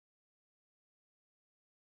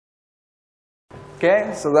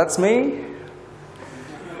Okay, so that's me.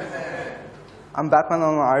 I'm Batman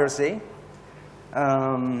on IRC.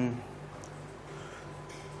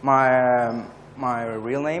 My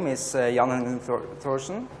real name is Henning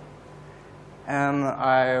Thorsen, and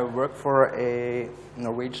I work for a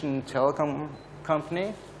Norwegian telecom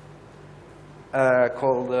company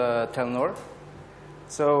called Telenor.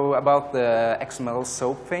 So about the XML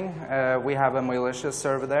SOAP thing, we have a Mojolicious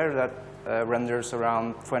server there that renders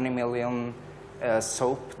around 20 million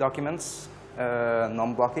SOAP documents,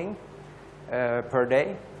 non-blocking, per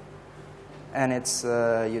day. And it's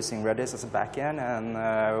using Redis as a backend,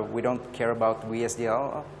 and we don't care about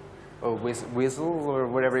VSDL or WSDL or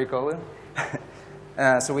whatever you call it.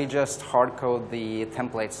 So we just hard code the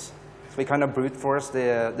templates. So we kind of brute force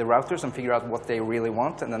the routers and figure out what they really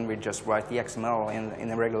want, and then we just write the XML in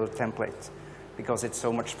a regular template, because it's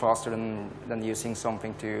so much faster than using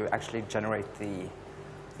something to actually generate the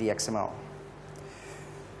XML.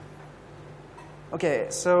 Okay,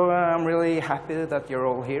 so I'm really happy that you're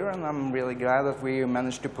all here, and I'm really glad that we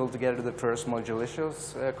managed to pull together the first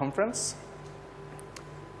Mojolicious conference.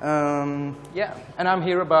 Yeah, and I'm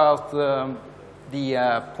here about the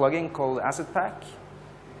plugin called AssetPack,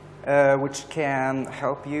 which can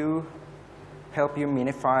help you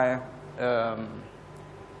minify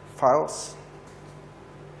files.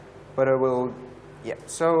 But I will, yeah.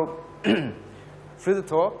 So through the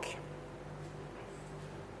talk.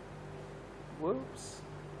 Whoops.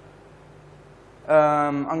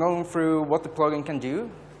 I'm going through what the plugin can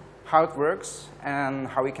do, how it works, and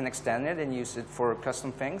how we can extend it and use it for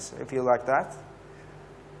custom things, if you like that.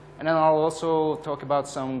 And then I'll also talk about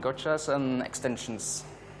some gotchas and extensions.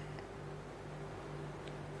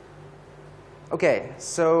 Okay,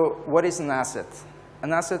 so what is an asset?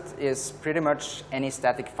 An asset is pretty much any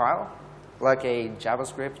static file, like a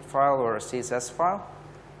JavaScript file or a CSS file.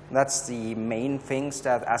 That's the main things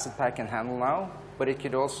that AssetPack can handle now, but it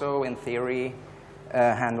could also, in theory,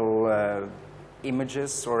 handle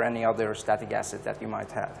images or any other static asset that you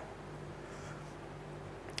might have.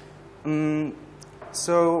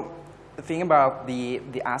 So the thing about the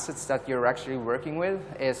assets that you're actually working with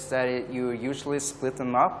is that you usually split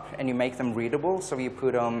them up and you make them readable. So you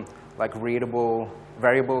put like readable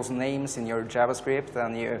variables names in your JavaScript,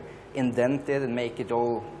 and you indent it and make it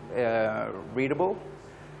all readable.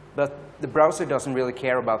 But the browser doesn't really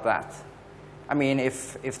care about that. I mean,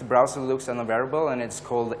 if the browser looks at a variable and it's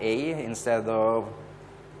called A instead of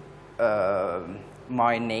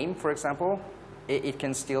my name, for example, it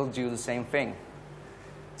can still do the same thing.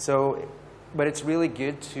 So, but it's really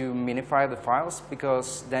good to minify the files,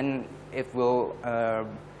 because then it will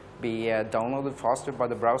be downloaded faster by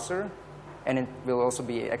the browser, and it will also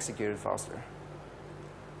be executed faster.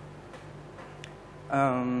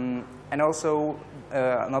 And also,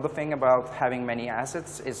 another thing about having many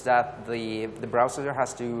assets is that the browser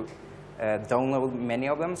has to download many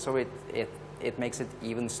of them, so it makes it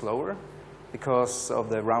even slower because of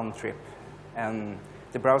the round trip. And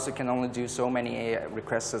the browser can only do so many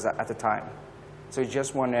requests at a time. So you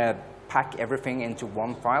just want to pack everything into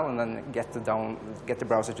one file and then get the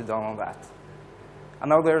browser to download that. I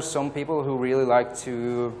know there's some people who really like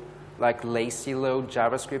to lazy load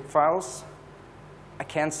JavaScript files. I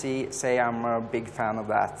can't say I'm a big fan of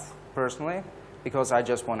that personally, because I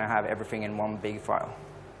just want to have everything in one big file.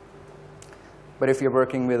 But if you're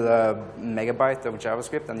working with a megabyte of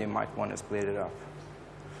JavaScript, then you might want to split it up.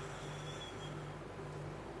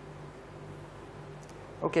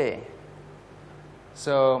 Okay,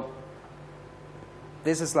 so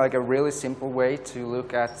this is like a really simple way to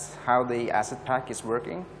look at how the AssetPack is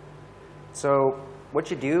working. So what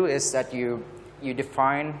you do is that you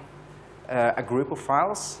define a group of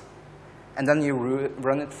files, and then you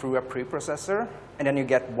run it through a preprocessor, and then you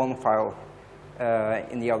get one file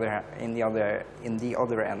in the other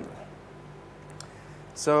end.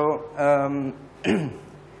 So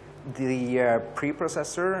the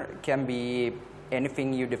preprocessor can be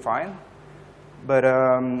anything you define, but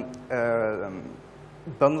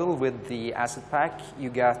bundled with the AssetPack, you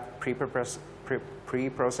get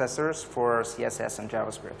preprocessors for CSS and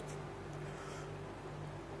JavaScript.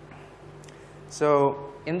 So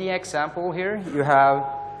in the example here, you have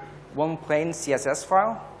one plain CSS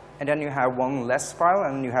file, and then you have one less file,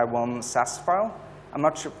 and you have one Sass file. I'm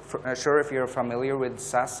not sure if you're familiar with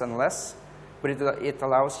Sass and less, but it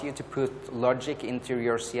allows you to put logic into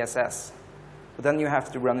your CSS. But then you have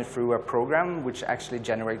to run it through a program which actually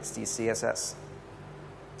generates the CSS.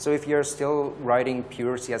 So if you're still writing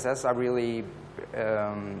pure CSS, I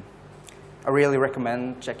really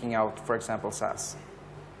recommend checking out, for example, Sass.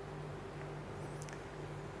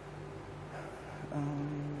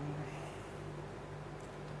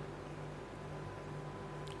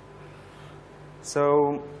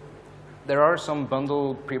 So there are some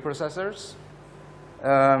bundle preprocessors.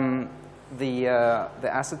 The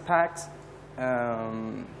AssetPack,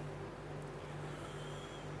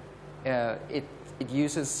 it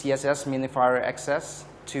uses CSS minifier XS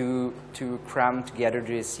to cram together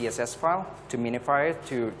the CSS file, to minify it,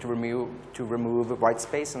 to remove white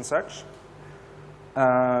space and such.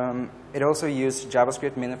 It also uses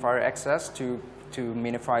JavaScript minifier XS to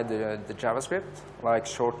minify the JavaScript, like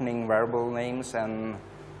shortening variable names and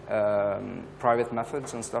private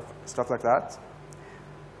methods and stuff like that.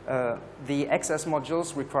 The XS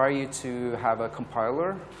modules require you to have a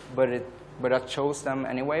compiler, but I chose them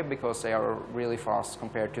anyway because they are really fast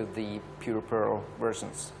compared to the pure Perl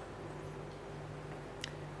versions.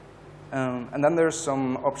 And then there's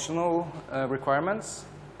some optional requirements,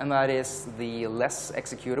 and that is the less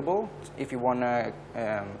executable if you want to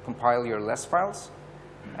compile your less files.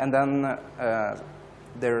 And then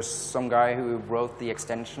there's some guy who wrote the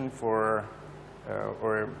extension for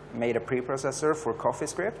or made a preprocessor for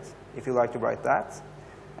CoffeeScript, if you like to write that.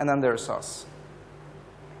 And then there's us.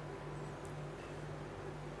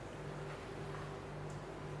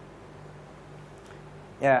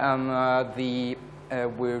 Yeah, and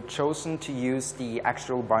we've chosen to use the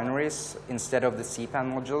actual binaries instead of the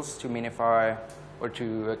CPAN modules to minify or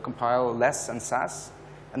to compile less and SAS.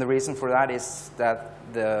 And the reason for that is that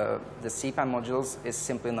the CPAN modules is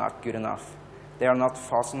simply not good enough. They are not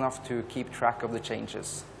fast enough to keep track of the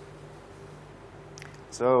changes.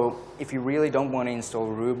 So if you really don't want to install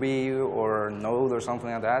Ruby or Node or something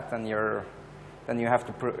like that, then you have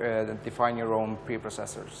to define your own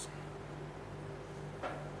preprocessors.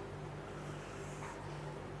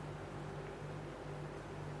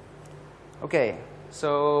 Okay,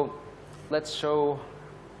 so let's show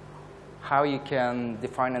how you can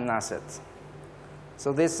define an asset.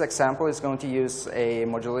 So this example is going to use a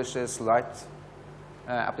Mojolicious Lite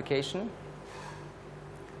application.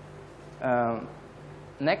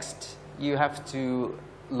 Next, you have to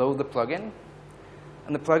load the plugin.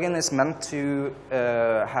 And the plugin is meant to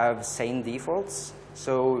have sane defaults.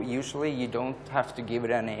 So usually you don't have to give it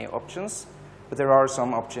any options. But there are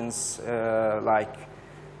some options like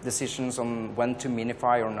decisions on when to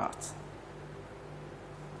minify or not.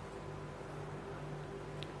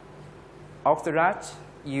 After that,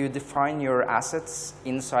 you define your assets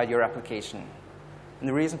inside your application. And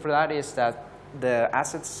the reason for that is that the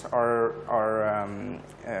assets they are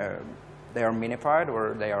minified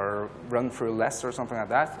or they are run through less or something like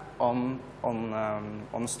that on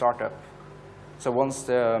startup. So once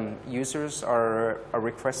the users are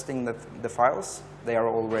requesting the files, they are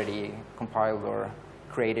already compiled or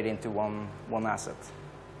created into one asset.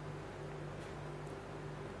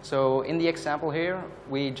 So in the example here,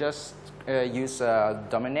 we just use a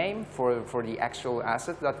dummy name for the actual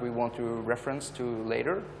asset that we want to reference to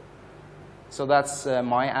later. So that's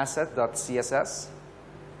myasset.css.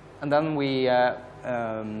 And then we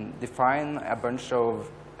define a bunch of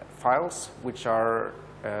files which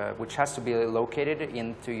has to be located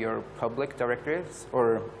into your public directories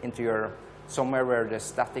or into your somewhere where the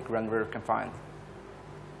static renderer can find.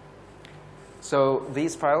 So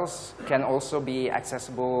these files can also be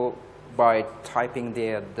accessible by typing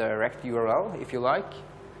the direct URL, if you like.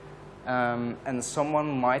 And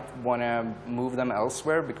someone might want to move them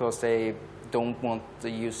elsewhere because they don't want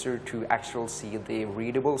the user to actually see the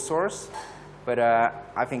readable source. But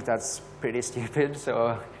I think that's pretty stupid,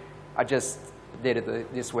 so I just did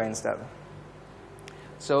it this way instead.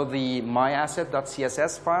 So the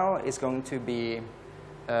myasset.css file is going to be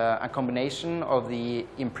a combination of the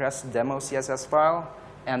Impress demo CSS file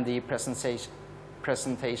and the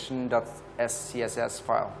presentation.scss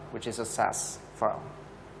file, which is a SAS file.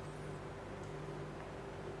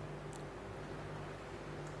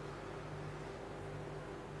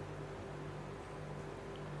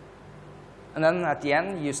 And then at the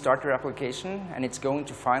end, you start your application, and it's going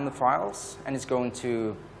to find the files, and it's going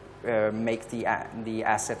to make the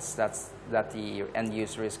assets that the end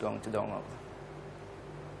user is going to download.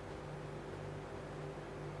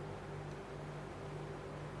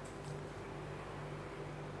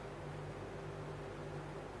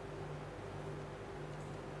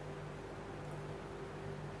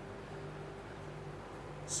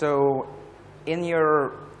 So in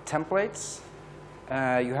your templates,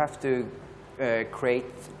 you have to create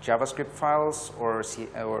JavaScript files or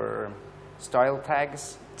style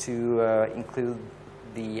tags to include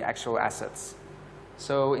the actual assets.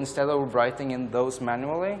 So instead of writing in those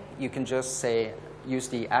manually, you can just use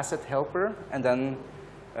the asset helper and then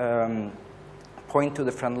point to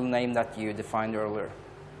the friendly name that you defined earlier.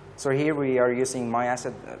 So here we are using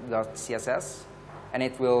myasset.css, and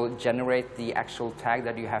it will generate the actual tag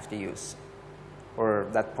that you have to use, or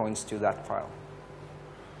that points to that file.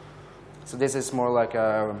 So this is more like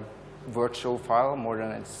a virtual file more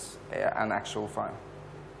than it's an actual file.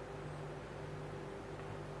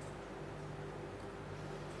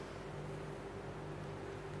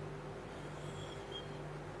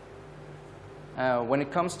 When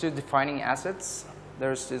it comes to defining assets,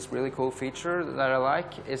 there's this really cool feature that I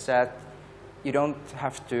like, is that you don't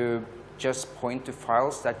have to just point to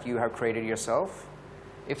files that you have created yourself.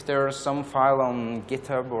 If there's some file on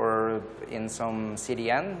GitHub or in some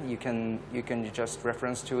CDN, you can just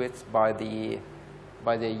reference to it by the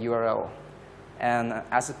URL. And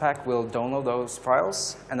AssetPack will download those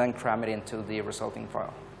files and then cram it into the resulting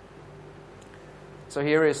file. So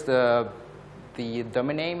here is the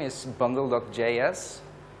domain name is bundle.js,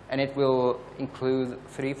 and it will include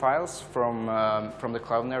 3 files from the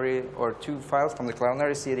Cloudinary, or 2 files from the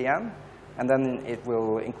Cloudinary CDN, and then it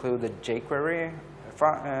will include the jQuery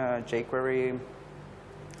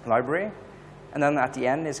library, and then at the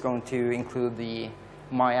end it's going to include the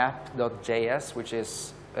myapp.js, which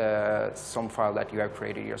is some file that you have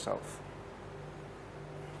created yourself.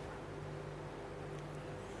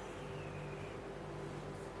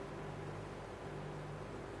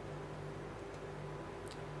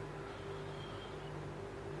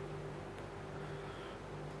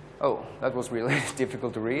 Oh, that was really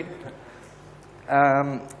difficult to read.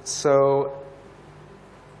 So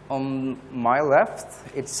on my left,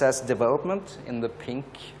 it says development in the pink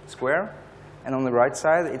square, and on the right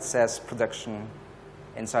side, it says production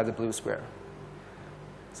inside the blue square.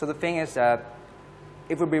 So the thing is that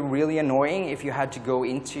it would be really annoying if you had to go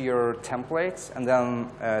into your templates and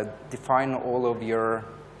then define all of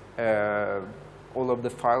the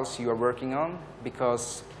files you are working on,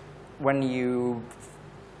 because when you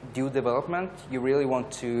do development, you really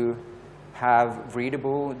want to have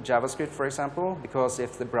readable JavaScript, for example, because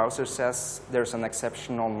if the browser says there's an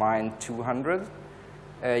exception on line 200,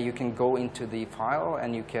 you can go into the file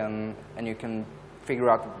and you can figure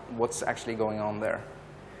out what's actually going on there.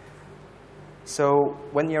 So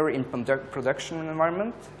when you're in production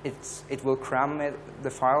environment, it will cram the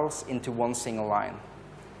files into one single line,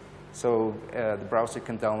 so the browser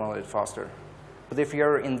can download it faster. But if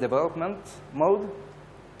you're in development mode,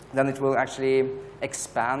 then it will actually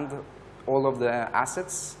expand all of the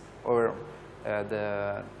assets, or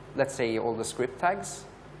let's say all the script tags,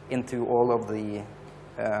 into all of the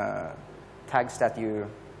tags that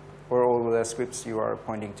or all the scripts you are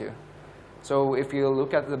pointing to. So if you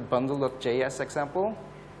look at the bundle.js example,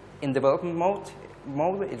 in development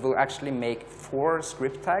mode, it will actually make 4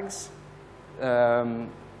 script tags,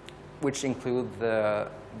 which include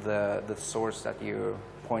the source that you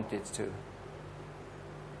pointed to.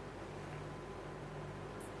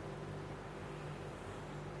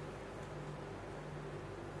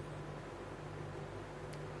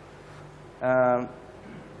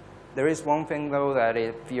 There is one thing, though, that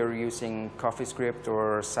if you're using CoffeeScript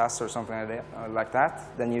or SAS or something like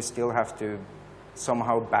that, then you still have to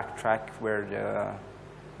somehow backtrack where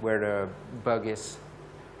the bug is,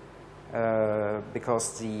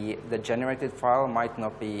 because the generated file might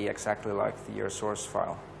not be exactly like your source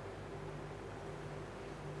file.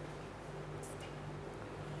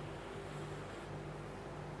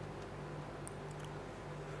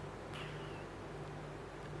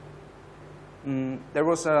 There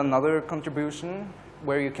was another contribution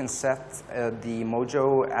where you can set the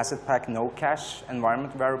Mojo AssetPack no cache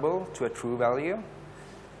environment variable to a true value,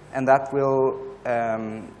 and that will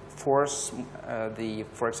force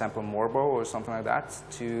for example, Morbo or something like that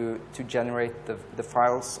to generate the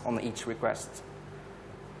files on each request.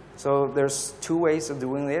 So there's 2 ways of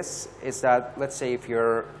doing this. Is that, let's say, if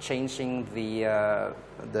you're changing the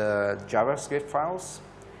JavaScript files,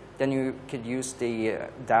 then you could use the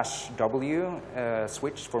 -w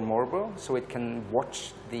switch for Morbo, so it can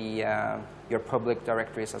watch your public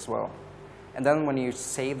directories as well. And then when you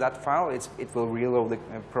save that file, it will reload the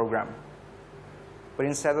program. But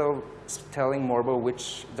instead of telling Morbo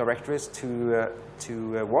which directories to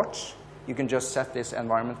watch, you can just set this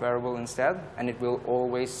environment variable instead, and it will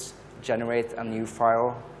always generate a new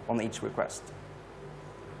file on each request.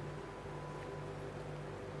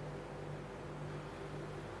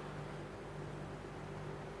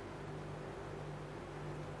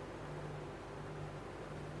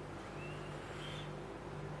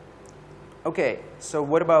 Okay, so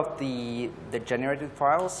what about the generated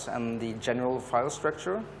files and the general file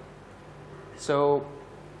structure? So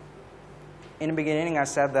in the beginning, I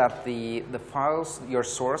said that the files, your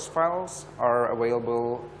source files, are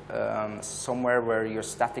available somewhere where your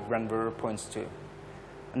static renderer points to.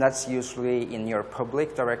 and that's usually in your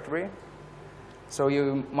public directory. So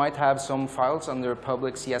you might have some files under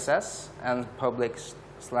public CSS and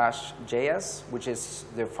public/JS, which is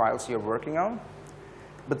the files you're working on.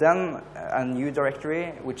 But then a new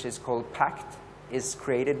directory, which is called packed, is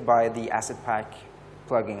created by the AssetPack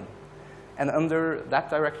plugin. And under that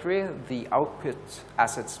directory, the output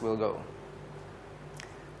assets will go.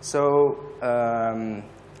 So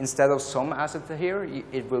instead of some asset here,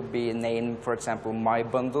 it will be named, for example, my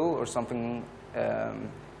bundle or something,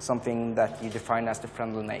 something that you define as the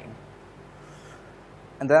friendly name.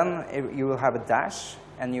 And then you will have a dash,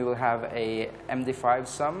 and you will have a MD5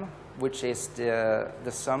 sum, which is the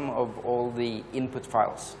sum of all the input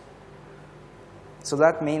files. So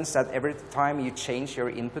that means that every time you change your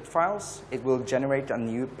input files, it will generate a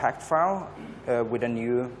new packed file with a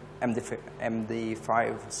new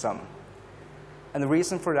MD5 sum. And the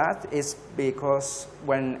reason for that is because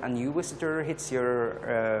when a new visitor hits your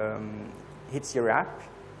app,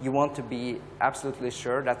 you want to be absolutely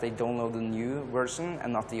sure that they download the new version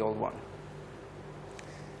and not the old one.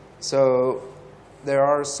 So there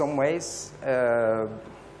are some ways, I'm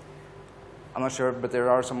not sure, but there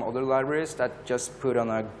are some other libraries that just put on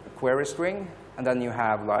a query string, and then you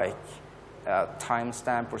have like a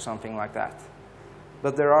timestamp or something like that.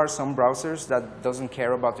 But there are some browsers that doesn't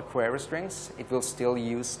care about the query strings. It will still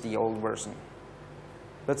use the old version.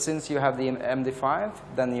 But since you have the MD5,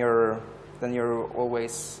 then you're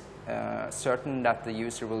always certain that the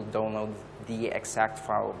user will download the exact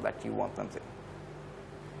file that you want them to.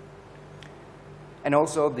 And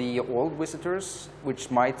also the old visitors,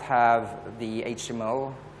 which might have the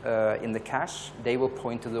HTML in the cache, they will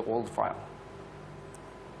point to the old file.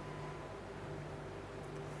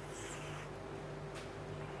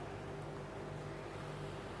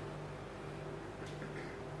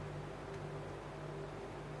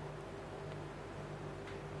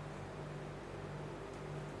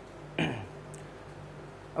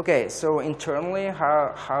 Okay, so internally,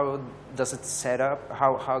 how does it set up?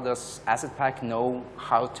 How does AssetPack know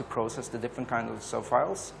how to process the different kinds of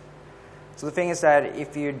subfiles? So the thing is that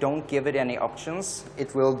if you don't give it any options,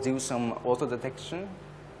 it will do some auto-detection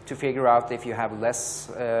to figure out if you have less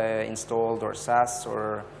installed or SAS,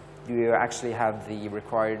 or do you actually have the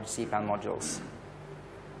required CPAN modules.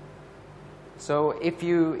 So if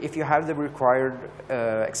you have the required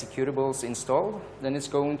executables installed, then it's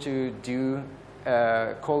going to do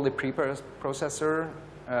call the preprocessor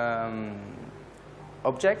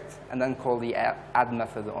object, and then call the add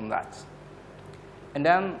method on that. And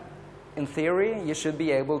then, in theory, you should be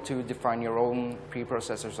able to define your own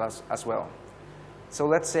preprocessors as well. So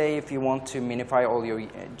let's say if you want to minify all your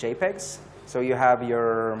JPEGs, so you have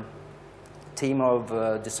your team of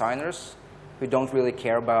designers who don't really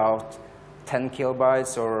care about 10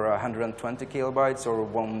 kilobytes or 120 kilobytes or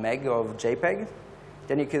 1 meg of JPEG,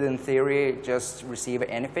 then you could, in theory, just receive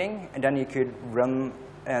anything, and then you could run,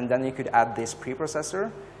 and then you could add this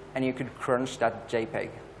preprocessor, and you could crunch that JPEG,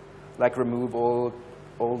 like remove all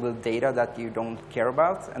the data that you don't care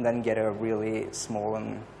about, and then get a really small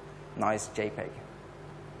and nice JPEG.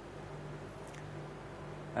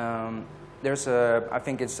 There's I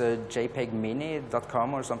think it's a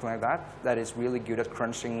jpegmini.com or something like that, that is really good at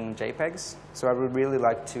crunching JPEGs. So I would really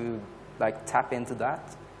like to tap into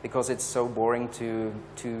that, because it's so boring to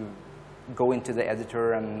go into the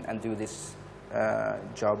editor and do this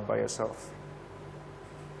job by yourself.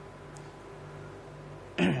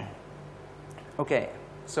 Okay,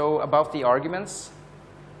 so about the arguments,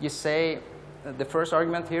 you say the first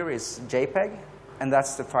argument here is JPEG, and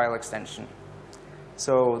that's the file extension.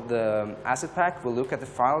 So the AssetPack will look at the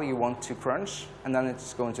file you want to crunch, and then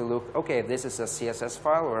it's going to look, okay, this is a CSS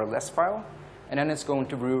file or a less file, and then it's going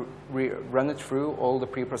to run it through all the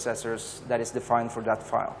preprocessors that is defined for that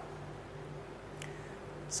file.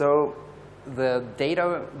 So the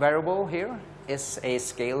data variable here is a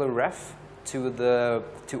scalar ref to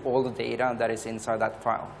all the data that is inside that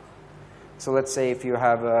file. So let's say if you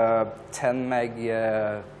have a 10 meg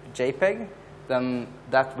JPEG, then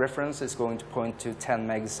that reference is going to point to 10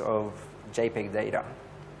 megs of JPEG data.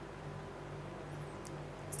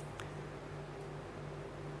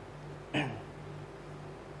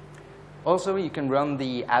 Also, you can run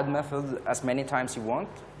the add method as many times you want.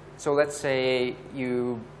 So let's say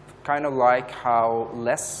you kind of like how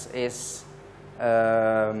less is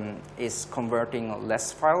converting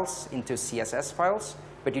less files into CSS files,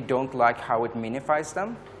 but you don't like how it minifies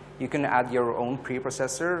them. You can add your own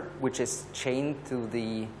preprocessor, which is chained to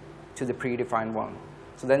the predefined one.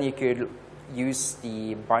 So then you could use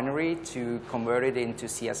the binary to convert it into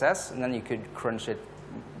CSS, and then you could crunch it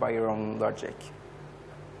by your own logic.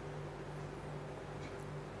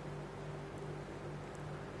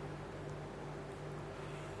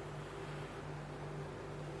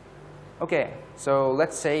 Okay, so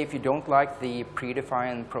let's say if you don't like the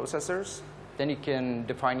predefined processors, then you can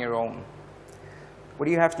define your own. What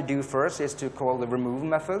you have to do first is to call the remove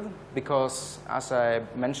method, because as I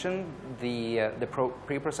mentioned, the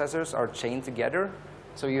preprocessors are chained together,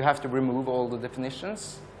 so you have to remove all the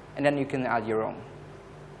definitions, and then you can add your own.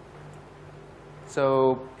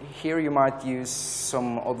 So here you might use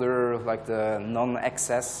some other, like the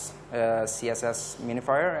non-XS CSS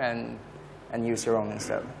minifier, and use your own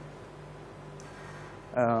instead.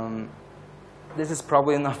 This is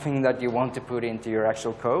probably nothing that you want to put into your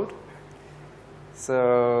actual code.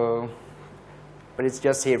 So, but it's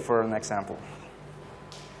just here for an example.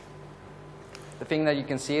 The thing that you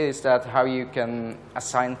can see is that how you can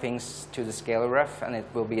assign things to the scalar ref, and it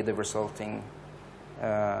will be the resulting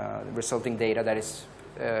data that is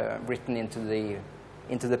written into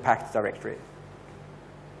the packed directory.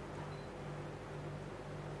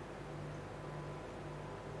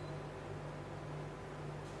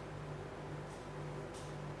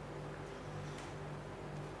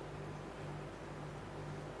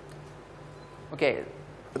 Okay,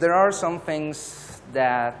 but there are some things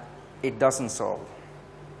that it doesn't solve.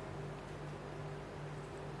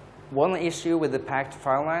 One issue with the packed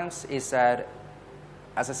file names is that,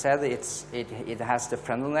 as I said, it has the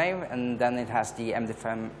friendly name, and then it has the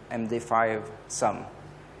MD5 sum.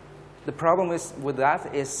 The problem with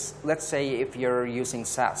that is, let's say if you're using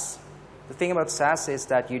SAS. The thing about SAS is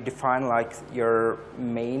that you define like your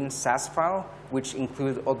main SAS file, which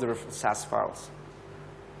include other SAS files.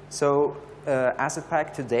 So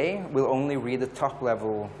AssetPack today will only read the top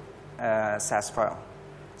level SAS file.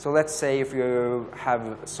 So let's say if you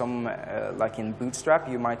have some, like in Bootstrap,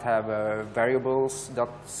 you might have a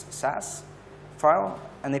variables.sas file,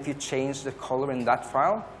 and if you change the color in that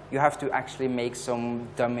file, you have to actually make some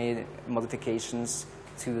dummy modifications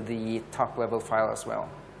to the top level file as well.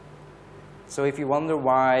 So if you wonder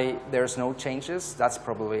why there's no changes, that's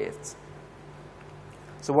probably it.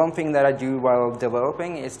 So one thing that I do while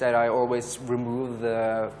developing is that I always remove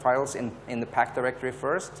the files in the pack directory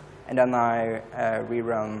first, and then I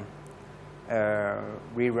rerun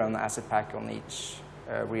AssetPack on each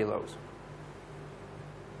reload.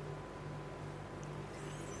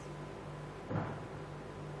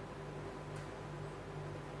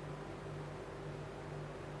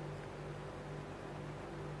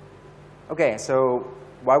 Okay, so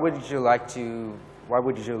why would you like to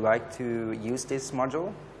use this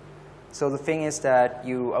module? So the thing is that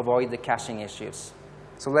you avoid the caching issues.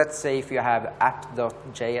 So let's say if you have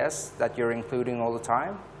app.js that you're including all the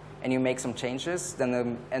time, and you make some changes, then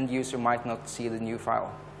the end user might not see the new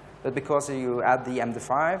file. But because you add the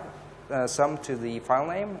MD5 sum to the file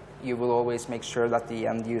name, you will always make sure that the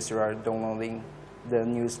end user are downloading the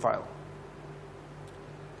news file.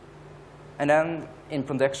 And then in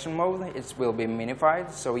production mode, it will be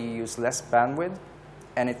minified, so you use less bandwidth,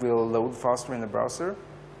 and it will load faster in the browser.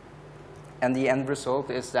 And the end result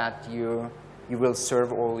is that you will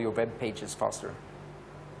serve all your web pages faster.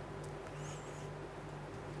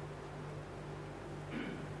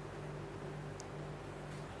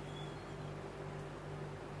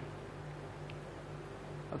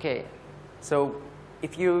 Okay, so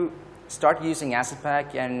if you start using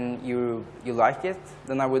AssetPack and you like it,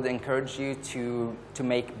 then I would encourage you to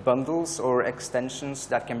make bundles or extensions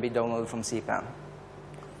that can be downloaded from CPAN.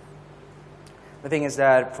 The thing is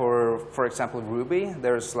that for example, Ruby,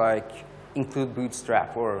 there's like include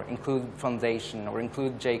Bootstrap or include Foundation or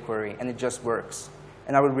include jQuery, and it just works.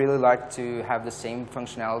 And I would really like to have the same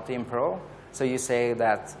functionality in Perl. So you say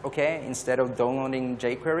that, okay, instead of downloading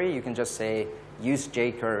jQuery, you can just say use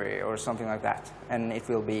jQuery or something like that, and it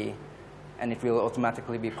will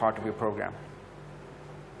automatically be part of your program.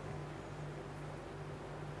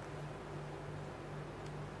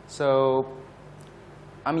 So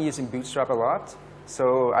I'm using Bootstrap a lot,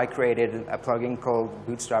 so I created a plugin called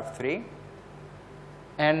Bootstrap 3.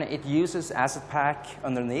 And it uses AssetPack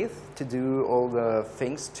underneath to do all the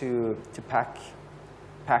things to pack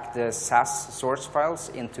the SAS source files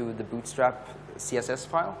into the Bootstrap CSS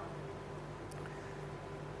file.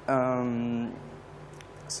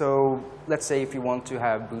 So let's say if you want to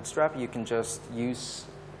have Bootstrap, you can just use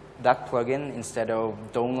that plugin instead of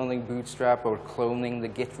downloading Bootstrap or cloning the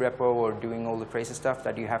Git repo or doing all the crazy stuff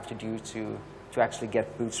that you have to do to actually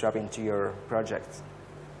get Bootstrap into your project.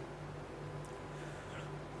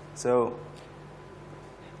 So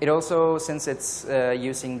it also, since it's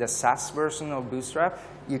using the SAS version of Bootstrap,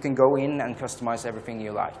 you can go in and customize everything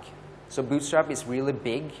you like. So Bootstrap is really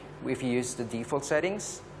big if you use the default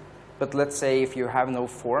settings. But let's say if you have no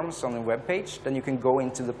forms on the web page, then you can go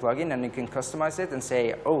into the plugin and you can customize it and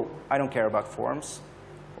say, oh, I don't care about forms.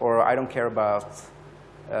 or I don't care about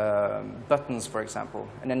buttons, for example,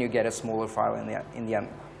 and then you get a smaller file in the end.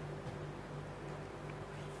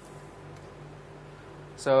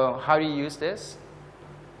 So how do you use this?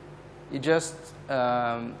 You just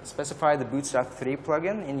specify the Bootstrap 3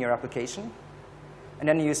 plugin in your application, and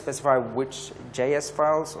then you specify which JS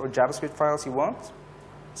files or JavaScript files you want.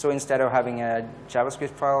 So instead of having a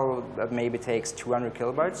JavaScript file that maybe takes 200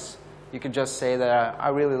 kilobytes, you can just say that I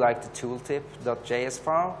really like the tooltip.js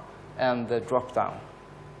file and the dropdown.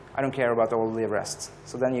 I don't care about all the rest.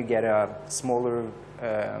 So then you get a smaller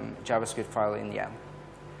JavaScript file in the end.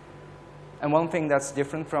 And one thing that's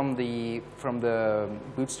different from the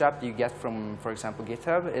Bootstrap you get from, for example,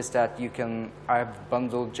 GitHub, is that I've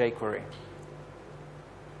bundled jQuery.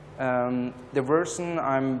 The version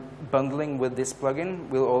I'm bundling with this plugin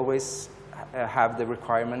will always have the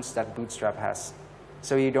requirements that Bootstrap has.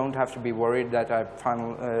 So you don't have to be worried that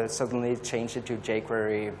I suddenly change it to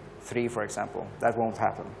jQuery 3, for example. That won't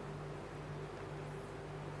happen.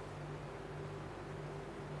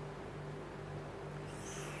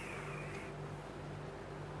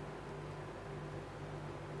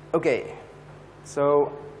 Okay,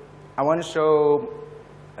 so I want to show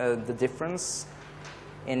the difference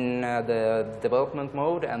in the development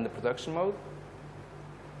mode and the production mode.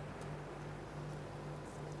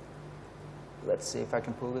 Let's see if I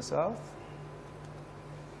can pull this off.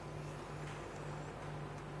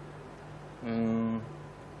 Can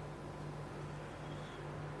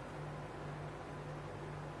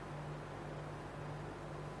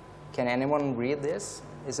anyone read this?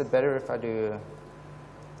 Is it better if I do?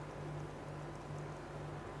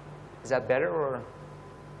 Is that better or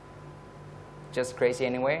just crazy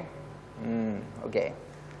anyway? Okay.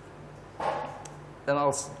 Then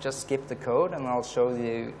I'll just skip the code and I'll show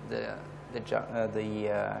you the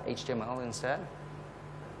HTML instead.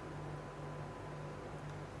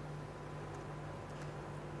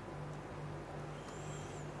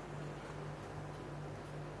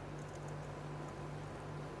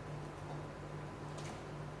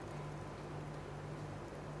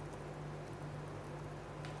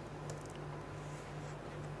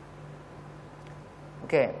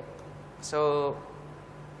 Okay, so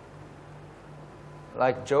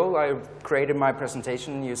like Joel, I created my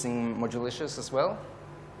presentation using Mojolicious as well.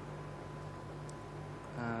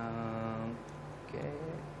 Okay.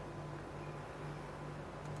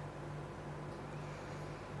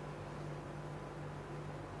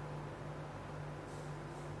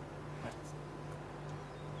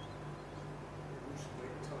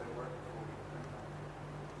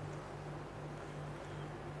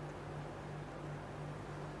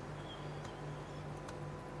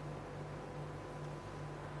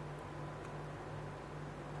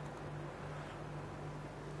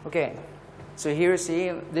 Okay, so here you see,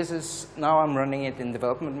 this is, now I'm running it in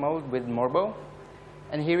development mode with Morbo.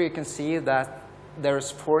 And here you can see that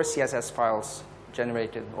there's 4 CSS files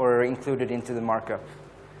generated or included into the markup.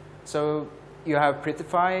 So you have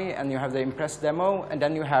Prettify, and you have the Impress demo, and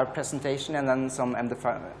then you have presentation, and then some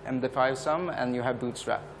MD5 sum, and you have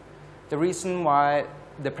Bootstrap. The reason why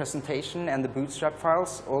the presentation and the Bootstrap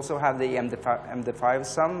files also have the MD5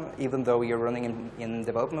 sum, even though you're running in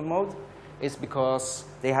development mode, is because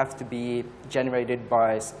they have to be generated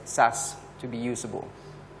by SAS to be usable.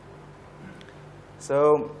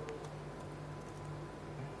 So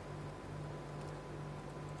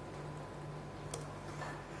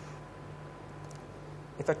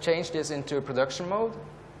if I change this into production mode,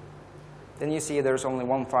 then you see there's only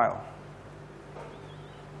one file.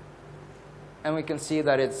 And we can see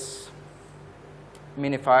that it's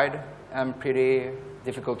minified and pretty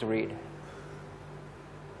difficult to read.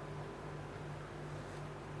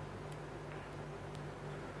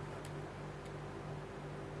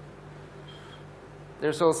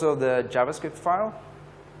 There's also the JavaScript file,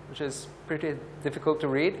 which is pretty difficult to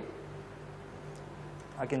read.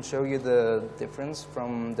 I can show you the difference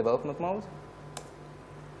from development mode.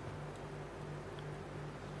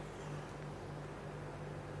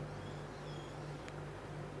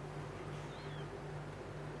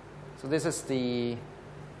 So this is the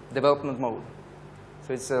development mode.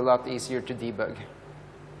 So it's a lot easier to debug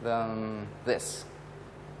than this.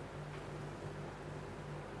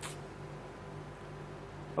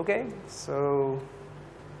 Okay, so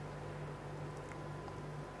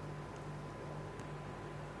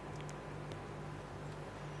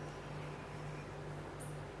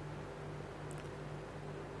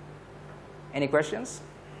any questions?